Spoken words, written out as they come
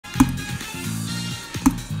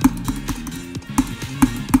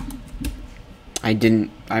I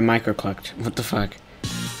didn't. I micro-clicked. What the fuck?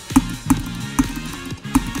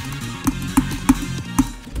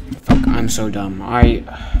 Fuck, I'm so dumb. I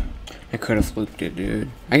could have fluked it, dude.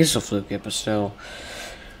 I guess I'll fluke it, but still.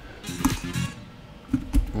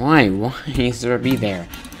 Why? Why is there a bee there?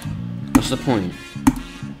 What's the point?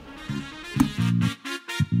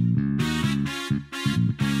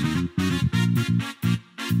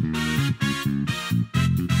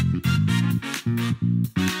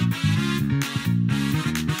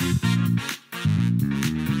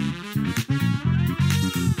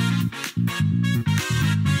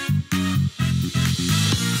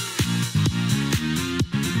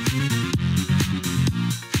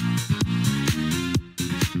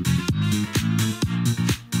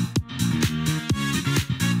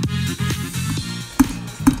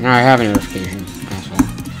 No, I have a notification, asshole.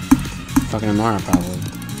 Fucking Amara, probably.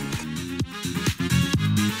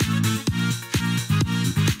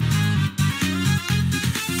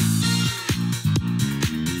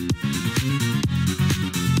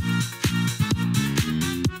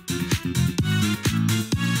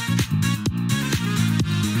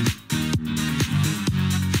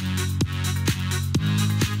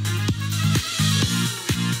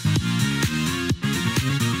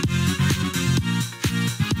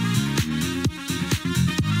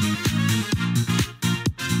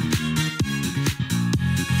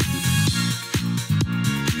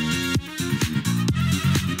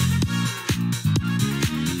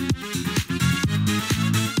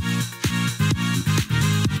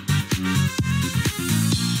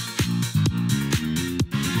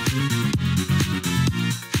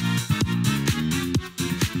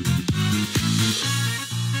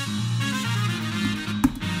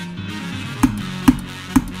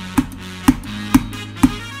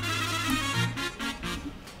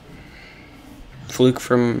 Fluke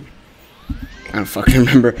from... I don't fucking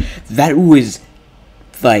remember. That was,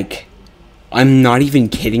 like... I'm not even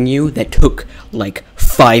kidding you. That took, like,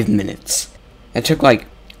 5 minutes. That took, like...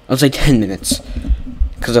 I was like 10 minutes.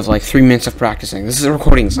 Because of, like, 3 minutes of practicing. This is a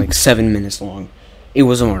recording. It's, like, 7 minutes long. It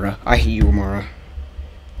was Amara. I hate you, Amara.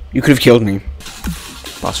 You could have killed me.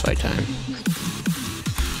 Boss fight time.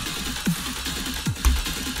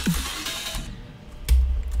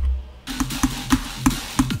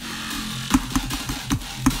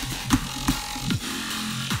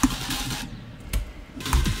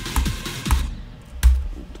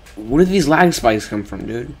 Where did these lag spikes come from,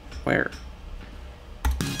 dude? Where?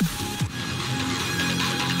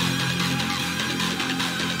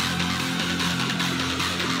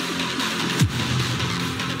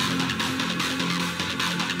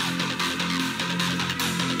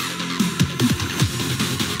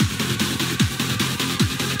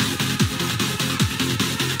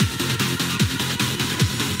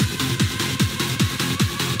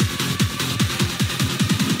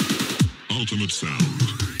 Ultimate sound.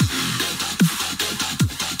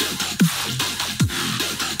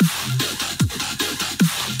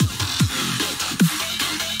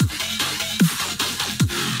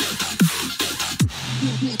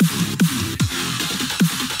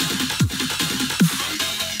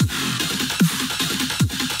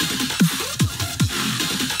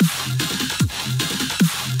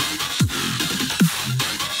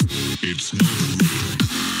 It's not real.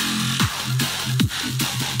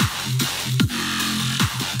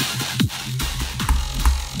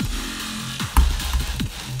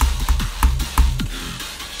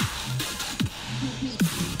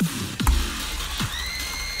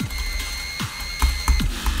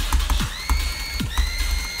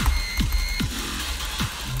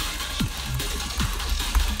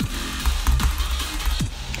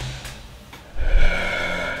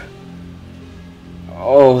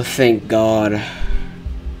 Oh, thank God.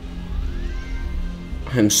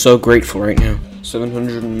 I'm so grateful right now.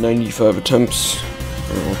 795 attempts.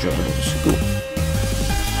 Oh, God, it's cool.